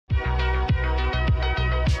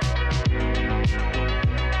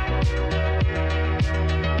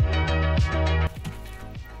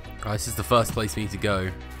This is the first place we need to go.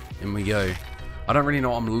 In we go. I don't really know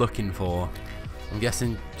what I'm looking for. I'm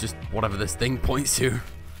guessing just whatever this thing points to.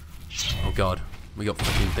 Oh god. We got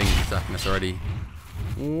fucking things attacking us already.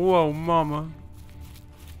 Whoa, mama.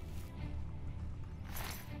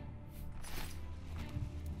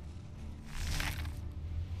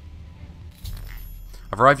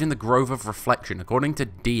 I've arrived in the Grove of Reflection. According to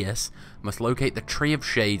Deus, I must locate the Tree of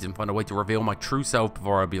Shades and find a way to reveal my true self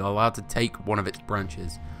before I be allowed to take one of its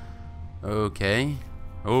branches. Okay.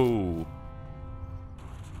 Oh.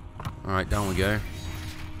 Alright, down we go.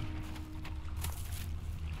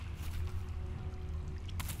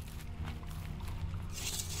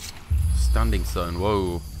 Standing stone,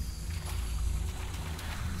 whoa.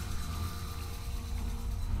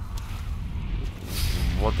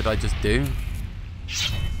 What did I just do?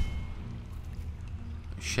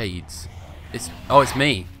 Shades. It's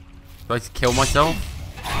me. Do I kill myself?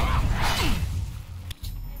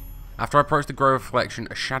 After I approached the Grove of Reflection,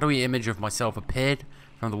 a shadowy image of myself appeared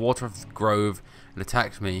from the water of the grove and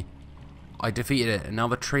attacked me. I defeated it, and now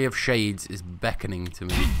the Tree of Shades is beckoning to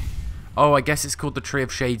me. Oh, I guess it's called the Tree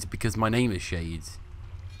of Shades because my name is Shades.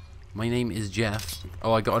 My name is Jeff.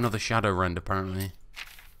 Oh, I got another Shadow Rend apparently.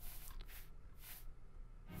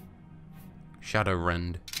 Shadow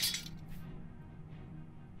Rend.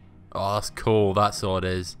 Oh, that's cool, that sword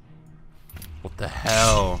is. What the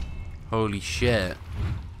hell? Holy shit.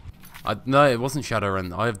 No, it wasn't Shadow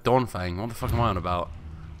Rend. I have Dawnfang. What the fuck am I on about?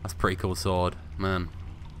 That's a pretty cool sword, man.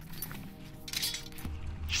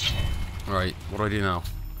 Alright, what do I do now?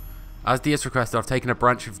 As Deus requested, I've taken a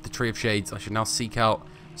branch of the Tree of Shades. I should now seek out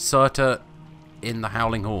Surta in the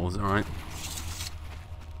Howling Halls, alright?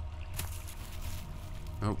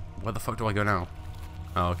 Oh, where the fuck do I go now?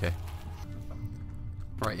 Oh, okay.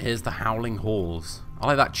 Right, here's the Howling Halls. I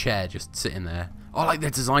like that chair just sitting there. I like the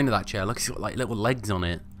design of that chair. Look, it's got like little legs on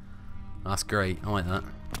it. That's great. I like that.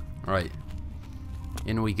 Right.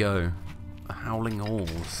 In we go. The Howling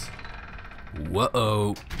Halls.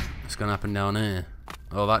 Whoa. What's going to happen down here?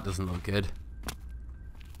 Oh, that doesn't look good.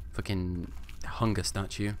 Fucking hunger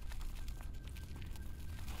statue.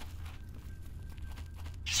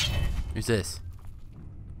 Who's this?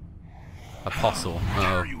 Apostle.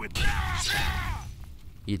 Uh oh.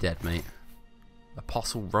 You're dead, mate.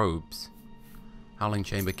 Apostle robes. Howling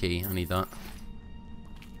chamber key. I need that.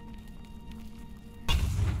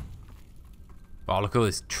 Oh, look at all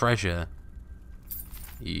this treasure.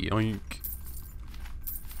 Yoink.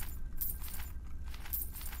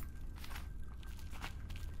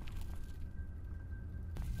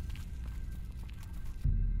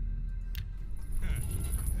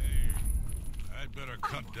 I'd better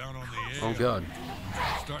cut down on the air. Oh god.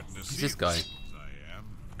 Starting to Who's see this guy? I am.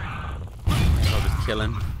 I'll just kill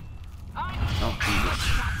him. Oh,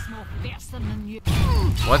 Jesus.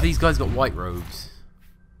 Why have these guys got white robes?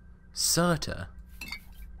 Surta.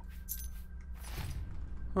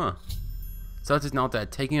 Huh. Surta's now dead.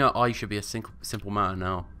 Taking her eye should be a simple matter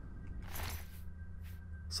now.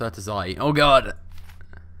 Surta's eye. Oh god!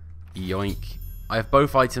 Yoink. I have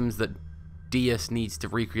both items that Deus needs to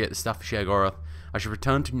recreate the Staff of Sheogorath. I should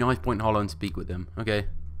return to Knife Point Hollow and speak with him. Okay.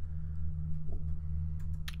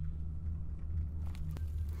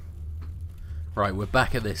 Right, we're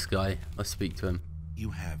back at this guy. Let's speak to him.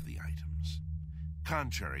 You have the items,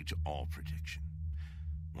 contrary to all prediction.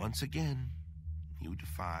 Once again, you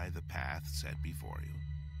defy the path set before you.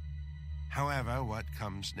 However, what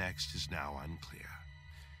comes next is now unclear.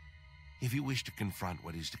 If you wish to confront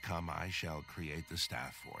what is to come, I shall create the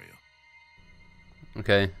staff for you.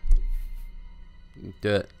 Okay.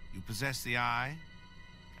 Do it. You possess the eye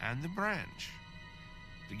and the branch.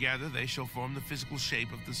 Together, they shall form the physical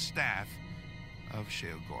shape of the staff of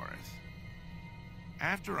Sheogorath.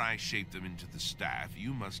 After I shape them into the staff,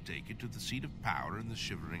 you must take it to the seat of power in the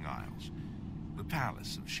Shivering Isles, the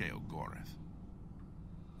palace of Sheogorath.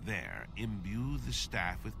 There, imbue the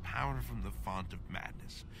staff with power from the font of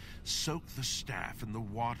madness. Soak the staff in the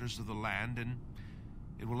waters of the land, and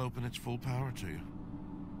it will open its full power to you.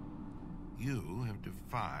 You have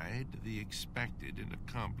defied the expected and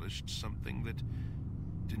accomplished something that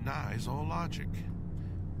denies all logic.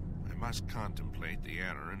 I must contemplate the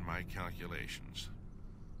error in my calculations.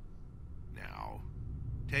 Now,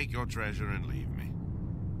 take your treasure and leave me.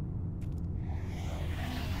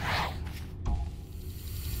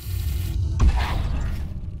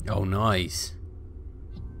 Oh, nice.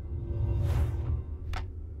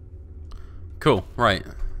 Cool, right.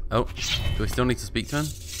 Oh, do I still need to speak to him?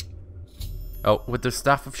 Oh, with the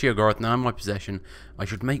Staff of Sheogorath now in my possession, I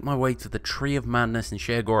should make my way to the Tree of Madness in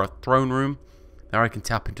Sheogorath throne room. There I can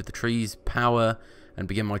tap into the tree's power and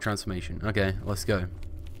begin my transformation. Okay, let's go.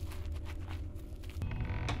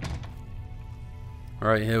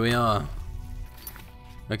 Right, here we are.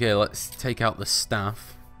 Okay, let's take out the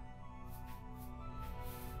staff.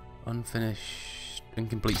 Unfinished,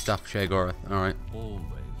 incomplete staff for Sheogorath. Alright.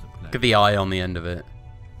 Look at the eye on the end of it.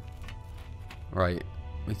 Right.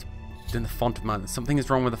 Doing the Font of Madness. Something is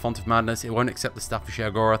wrong with the Font of Madness. It won't accept the staff for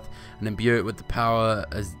Sheogorath and imbue it with the power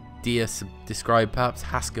as Dia described. Perhaps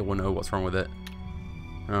Hasker will know what's wrong with it.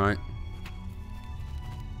 Alright.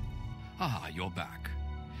 Ah, you're back.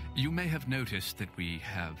 You may have noticed that we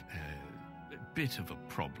have a bit of a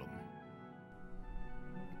problem.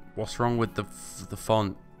 What's wrong with the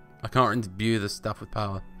font? I can't imbue the staff with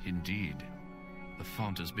power. Indeed. The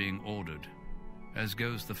font is being ordered. As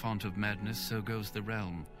goes the Font of Madness, so goes the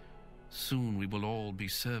realm. Soon we will all be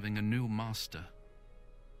serving a new master.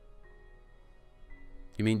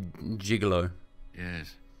 You mean Jyggalag?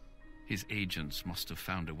 Yes. His agents must have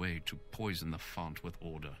found a way to poison the font with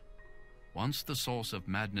order. Once the source of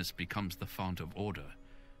madness becomes the font of order,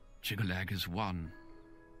 Jyggalag is won.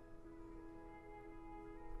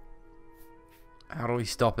 How do we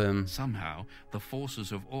stop him? Somehow, the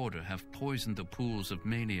forces of order have poisoned the pools of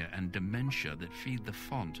mania and dementia that feed the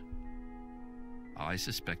font. I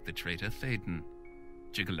suspect the traitor Thaden.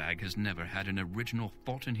 Jyggalag has never had an original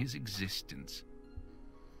thought in his existence.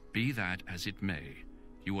 Be that as it may,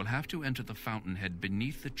 you will have to enter the fountainhead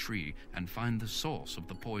beneath the tree and find the source of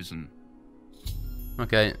the poison.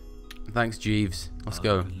 Okay. Thanks, Jeeves. Let's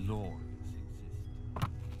go.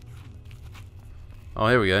 Oh,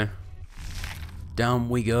 here we go. Down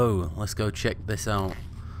we go. Let's go check this out.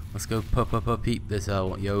 Let's go peep this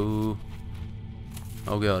out. Yo.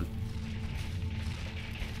 Oh, God.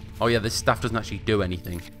 Oh, yeah, this staff doesn't actually do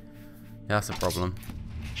anything. Yeah, that's a problem.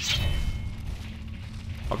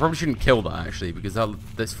 I probably shouldn't kill that, actually, because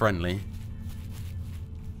that's friendly.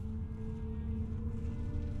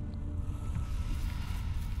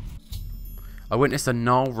 I witnessed a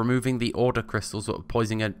Gnarl removing the order crystals that were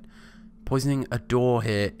poisoning a door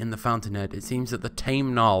here in the fountainhead. It seems that the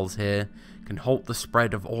tame Gnarls here can halt the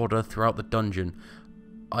spread of order throughout the dungeon.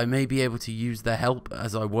 I may be able to use their help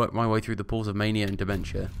as I work my way through the pools of mania and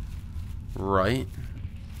dementia. Right.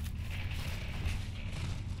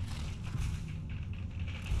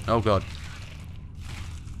 Oh, God.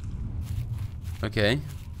 Okay.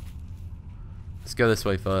 Let's go this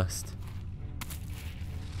way first.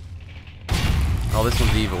 Oh, this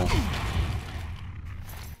one's evil.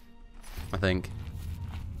 I think.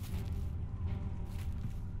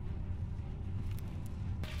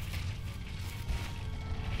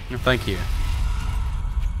 Oh, thank you.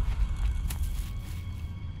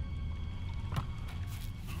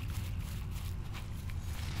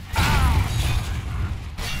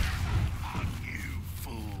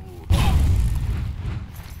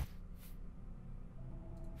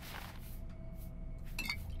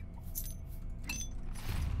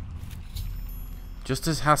 Just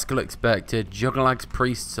as Haskell expected, Jyggalag's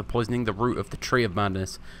priests are poisoning the root of the Tree of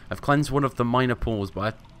Madness. I've cleansed one of the minor pools,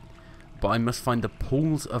 but I must find the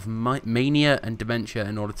pools of mania and dementia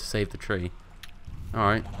in order to save the tree.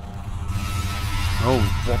 Alright. Oh,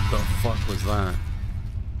 what the fuck was that?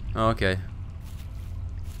 Oh, okay.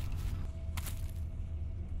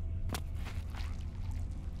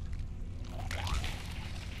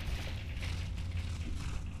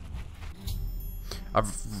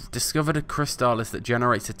 I've discovered a crystallis that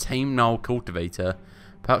generates a tame Gnarl cultivator.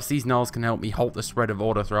 Perhaps these Gnarls can help me halt the spread of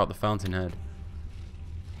order throughout the fountainhead.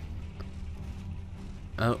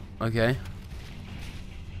 Oh, okay.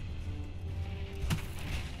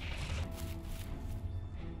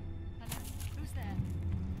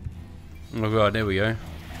 Oh, God, there we go.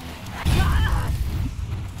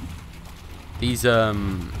 These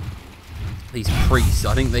priests,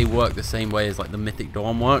 I think they work the same way as like the Mythic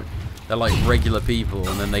Dawn work. They're like regular people,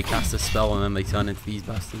 and then they cast a spell, and then they turn into these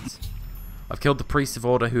bastards. I've killed the priests of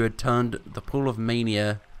order who had turned the pool of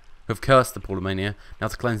mania, who have cursed the pool of mania, now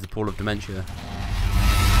to cleanse the pool of dementia.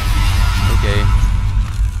 Okay.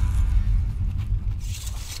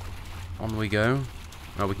 On we go.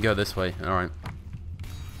 Oh, we can go this way. Alright.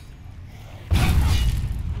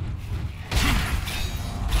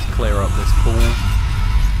 Let's clear up this pool.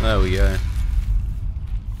 There we go.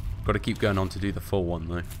 Got to keep going on to do the full one,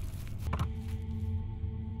 though.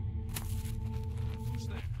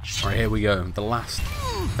 Alright, here we go. The last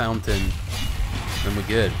fountain. And we're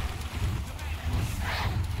good.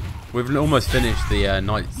 We've almost finished the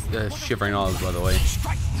Knights, Shivering Isles, by the way. Just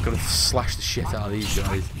got to slash the shit out of these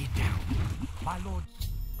guys.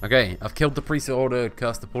 Okay, I've killed the priest of order,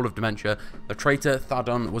 cursed the pool of dementia. The traitor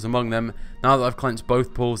Thadon was among them. Now that I've cleansed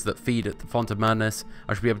both pools that feed at the Font of Madness,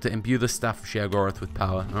 I should be able to imbue the staff of Sheogorath with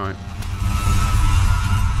power. Alright.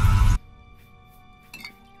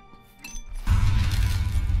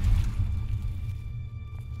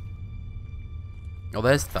 Oh,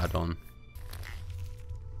 there's Thadon.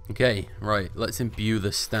 Okay, right. Let's imbue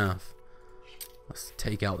the staff. Let's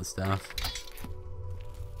take out the staff.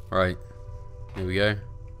 Right. Here we go.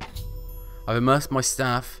 I've immersed my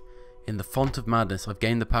staff in the font of madness. I've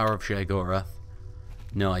gained the power of Sheogorath.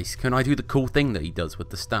 Nice. Can I do the cool thing that he does with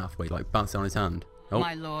the staff where he like bounces on his hand? Oh.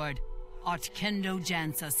 My lord, Artkendo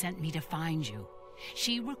Jansa sent me to find you.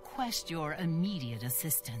 She requests your immediate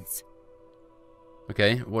assistance.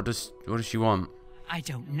 Okay, what does she want? I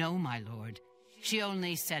don't know, my lord. She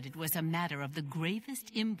only said it was a matter of the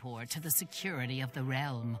gravest import to the security of the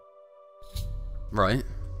realm. Right.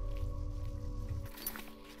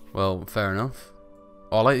 Well, fair enough.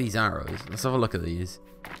 Oh, I like these arrows. Let's have a look at these.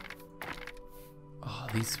 Oh,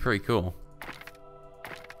 these are pretty cool.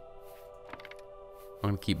 I'm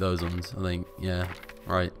gonna keep those ones, I think. Yeah,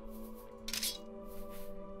 right.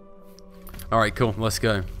 Alright, cool. Let's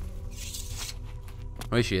go.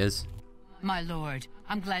 There she is. My lord,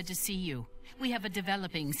 I'm glad to see you. We have a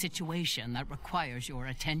developing situation that requires your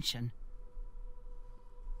attention.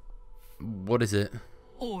 What is it?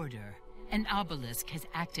 Order. An obelisk has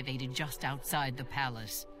activated just outside the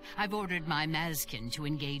palace. I've ordered my Mazkin to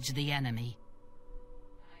engage the enemy.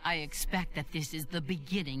 I expect that this is the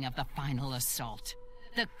beginning of the final assault.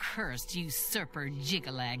 The cursed usurper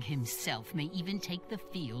Jyggalag himself may even take the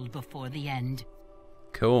field before the end.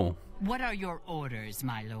 Cool. What are your orders,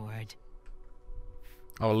 my lord?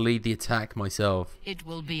 I'll lead the attack myself. It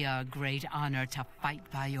will be a great honor to fight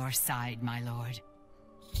by your side, my lord.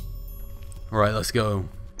 Right, let's go.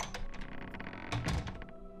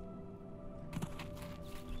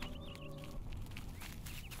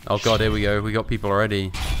 Oh god, here we go. We got people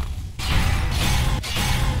already.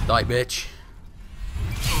 Die, bitch.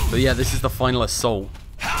 But yeah, this is the final assault.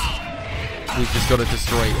 We've just got to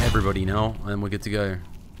destroy everybody now, and we're good to go.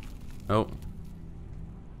 Oh.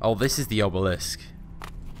 Oh, this is the obelisk.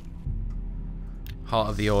 Heart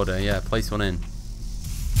of the Order. Yeah, place one in.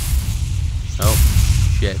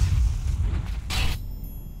 Oh, shit.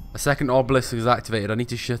 A second obelisk is activated. I need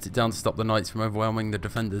to shut it down to stop the knights from overwhelming the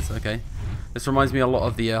defenders. Okay. This reminds me a lot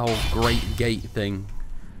of the whole Great Gate thing.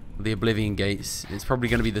 The Oblivion gates. It's probably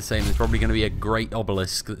going to be the same. There's probably going to be a great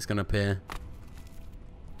obelisk that's going to appear.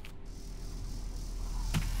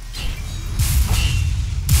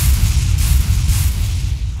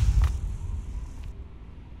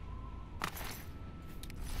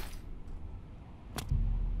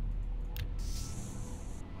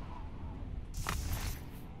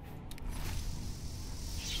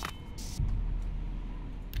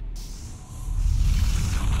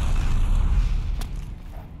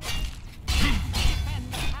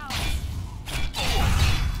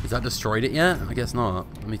 Has that destroyed it yet? I guess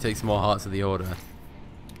not. Let me take some more Hearts of the Order.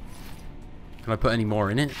 Can I put any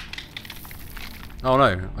more in it? Oh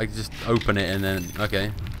no, I can just open it and then,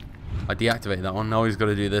 okay. I deactivated that one, now he's got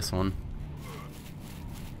to do this one.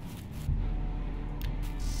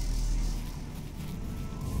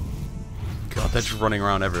 God, they're just running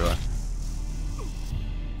around everywhere.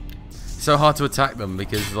 It's so hard to attack them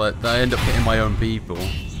because like, they end up hitting my own people.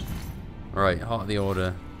 Right, Heart of the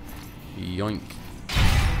Order. Yoink.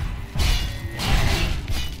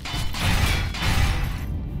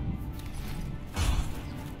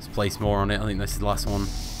 Place more on it. I think this is the last one.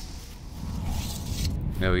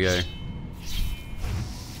 There we go.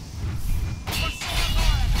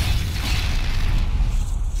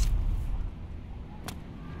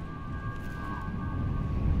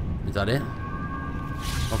 Is that it?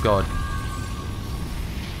 Oh god.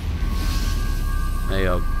 There you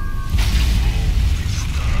go.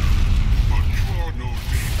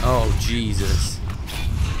 Oh Jesus.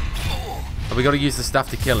 Have we got to use the staff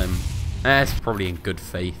to kill him? It's probably in good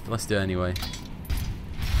faith. Let's do it anyway.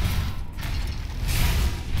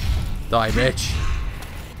 Die, bitch.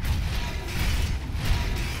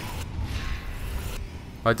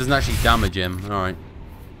 Oh, it doesn't actually damage him. Alright.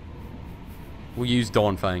 We'll use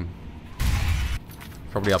Dawnfang.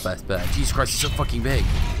 Probably our best bet. Jesus Christ, he's so fucking big.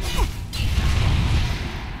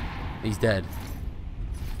 He's dead.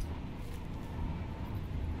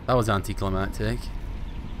 That was anticlimactic.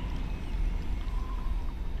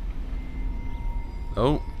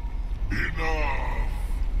 Oh. Enough!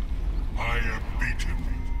 I am beaten.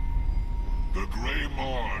 The Grey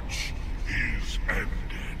March is ended.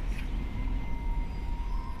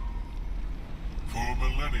 For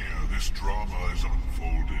millennia, this drama has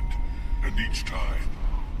unfolded, and each time,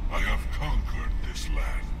 I have conquered this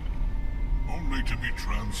land, only to be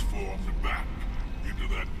transformed back into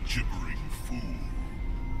that gibbering fool,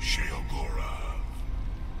 Sheogorath.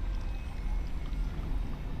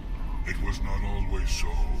 It was not always so.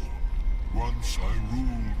 Once I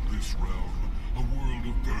ruled this realm a world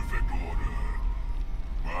of perfect order.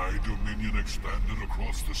 My dominion expanded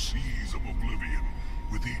across the seas of Oblivion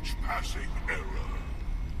with each passing era.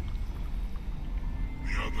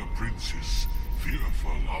 The other princes,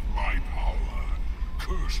 fearful of my power,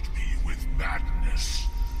 cursed me with madness,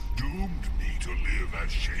 doomed me to live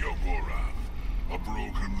as Sheogorath, a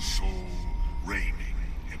broken soul reigning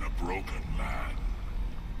in a broken land.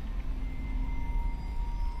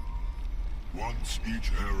 Once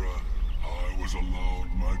each era, I was allowed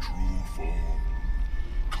my true form,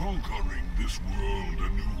 conquering this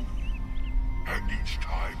world anew. And each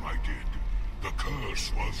time I did, the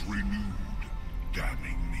curse was renewed,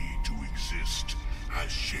 damning me to exist as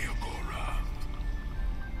Sheogorath.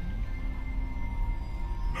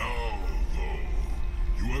 Now, though,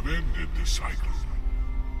 you have ended the cycle.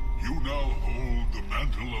 You now hold the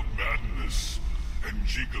mantle of madness, and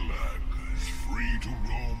Jyggalag is free to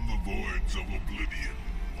roam the voids of Oblivion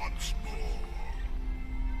once more.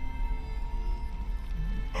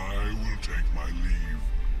 I will take my leave,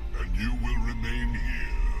 and you will remain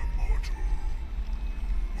here, mortal.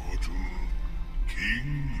 Mortal,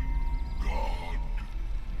 king, god,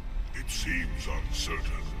 it seems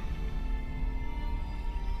uncertain.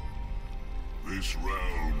 This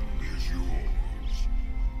realm is yours.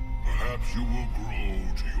 Perhaps you will grow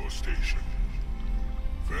to your station.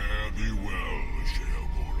 Fare thee well,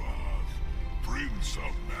 Sheogorath, Prince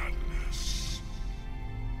of Madness.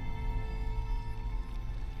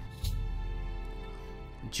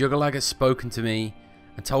 Jyggalag has spoken to me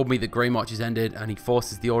and told me that Grey March has ended, and the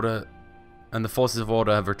forces of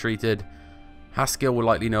order have retreated. Haskill will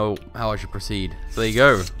likely know how I should proceed. So there you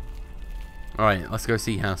go. Alright, let's go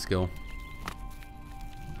see Haskill.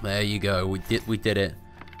 There you go. We did it.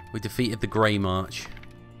 We defeated the Grey March.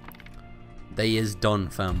 Day is done,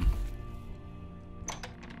 fam.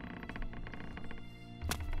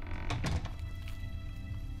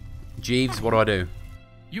 Jeeves, what do?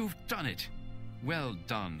 You've done it. Well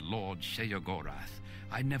done, Lord Sheogorath.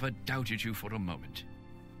 I never doubted you for a moment.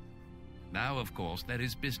 Now, of course, there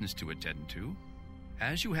is business to attend to.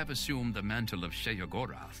 As you have assumed the mantle of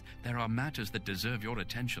Sheogorath, there are matters that deserve your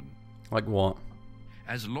attention. Like what?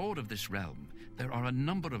 As Lord of this realm, there are a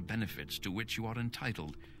number of benefits to which you are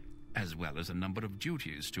entitled, as well as a number of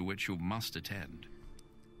duties to which you must attend.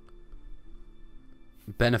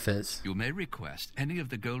 Benefits? You may request any of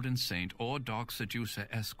the Golden Saint or Dark Seducer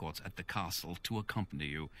escorts at the castle to accompany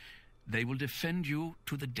you. They will defend you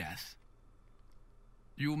to the death.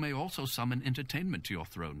 You may also summon entertainment to your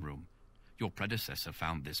throne room. Your predecessor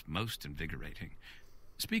found this most invigorating.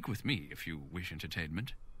 Speak with me if you wish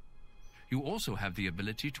entertainment. You also have the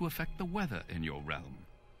ability to affect the weather in your realm.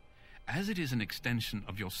 As it is an extension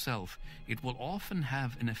of yourself, it will often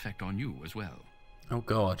have an effect on you as well. Oh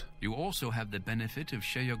god. You also have the benefit of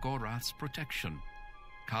Sheogorath's protection.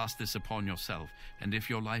 Cast this upon yourself, and if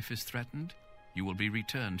your life is threatened, you will be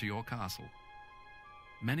returned to your castle.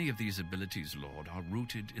 Many of these abilities, Lord, are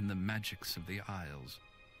rooted in the magics of the Isles.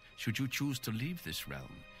 Should you choose to leave this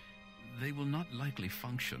realm, they will not likely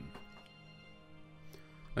function.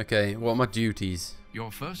 Okay, what are my duties? Your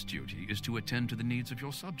first duty is to attend to the needs of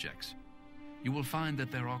your subjects. You will find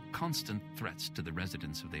that there are constant threats to the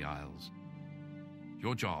residents of the Isles.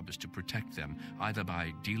 Your job is to protect them, either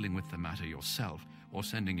by dealing with the matter yourself or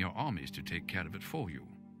sending your armies to take care of it for you.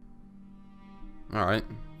 Alright.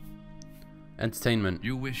 Entertainment.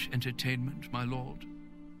 You wish entertainment, my lord?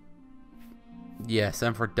 Yes,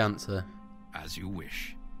 and for a dancer. As you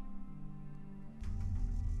wish.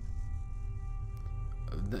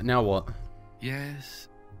 Now what? Yes.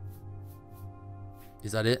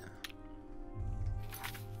 Is that it?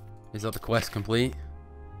 Is that the quest complete?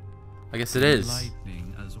 I guess it is.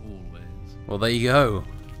 Lightning as always. Well, there you go.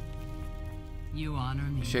 You honor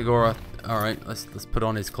me. Sheogorath. Alright, let's put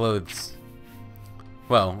on his clothes.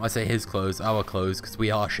 Well, I say his clothes, our clothes, because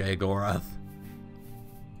we are Sheogorath.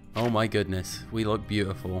 Oh my goodness, we look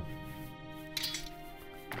beautiful.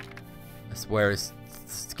 Let's wear his,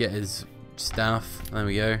 let's get his staff. There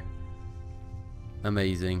we go.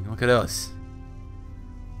 Amazing. Look at us.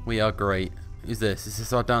 We are great. Who's this? Is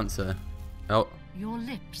this our dancer? Oh. Your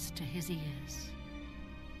lips to his ears.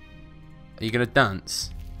 Are you gonna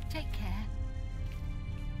dance? Take care.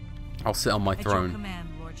 I'll sit on my At your throne. command,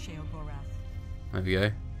 Lord Sheogorath. There we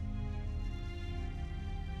go.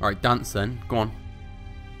 Alright, dance then. Go on.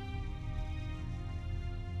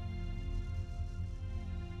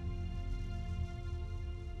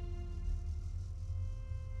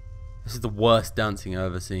 This is the worst dancing I've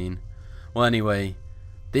ever seen. Well, anyway,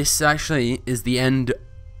 this actually is the end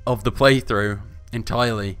of the playthrough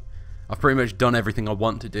entirely. I've pretty much done everything I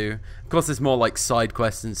want to do. Of course, there's more like side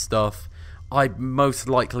quests and stuff. I most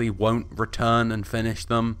likely won't return and finish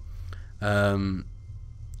them.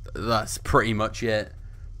 That's pretty much it.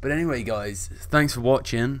 But anyway, guys, thanks for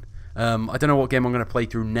watching. I don't know what game I'm going to play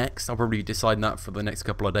through next. I'll probably decide that for the next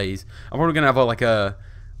couple of days. I'm probably going to have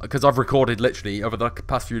because I've recorded literally over the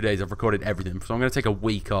past few days, I've recorded everything, so I'm going to take a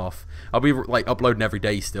week off. I'll be like uploading every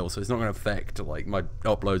day still, so it's not going to affect like my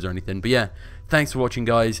uploads or anything. But yeah, thanks for watching,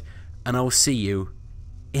 guys, and I will see you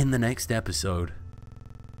in the next episode.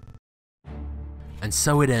 And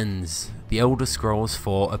so it ends, The Elder Scrolls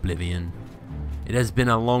 4 Oblivion. It has been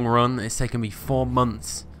a long run. It's taken me 4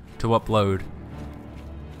 months to upload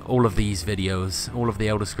all of these videos, all of the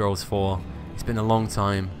Elder Scrolls 4. It's been a long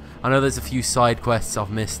time. I know there's a few side quests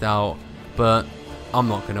I've missed out, but I'm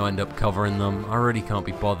not going to end up covering them. I really can't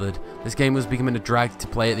be bothered. This game was becoming a drag to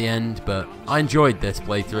play at the end, but I enjoyed this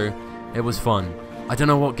playthrough. It was fun. I don't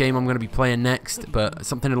know what game I'm going to be playing next, but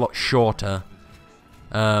something a lot shorter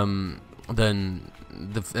than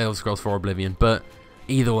the Elder Scrolls 4 Oblivion. But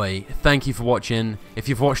either way, thank you for watching. If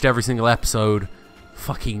you've watched every single episode,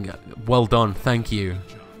 fucking well done. Thank you.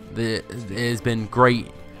 It has been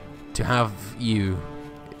great to have you,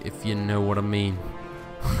 if you know what I mean.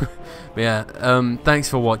 But yeah, thanks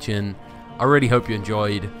for watching. I really hope you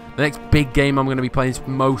enjoyed. The next big game I'm going to be playing is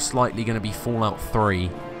most likely going to be Fallout 3,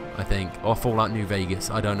 I think, or Fallout New Vegas.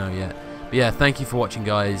 I don't know yet. But yeah, thank you for watching,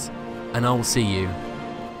 guys, and I will see you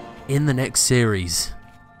in the next series.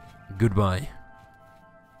 Goodbye.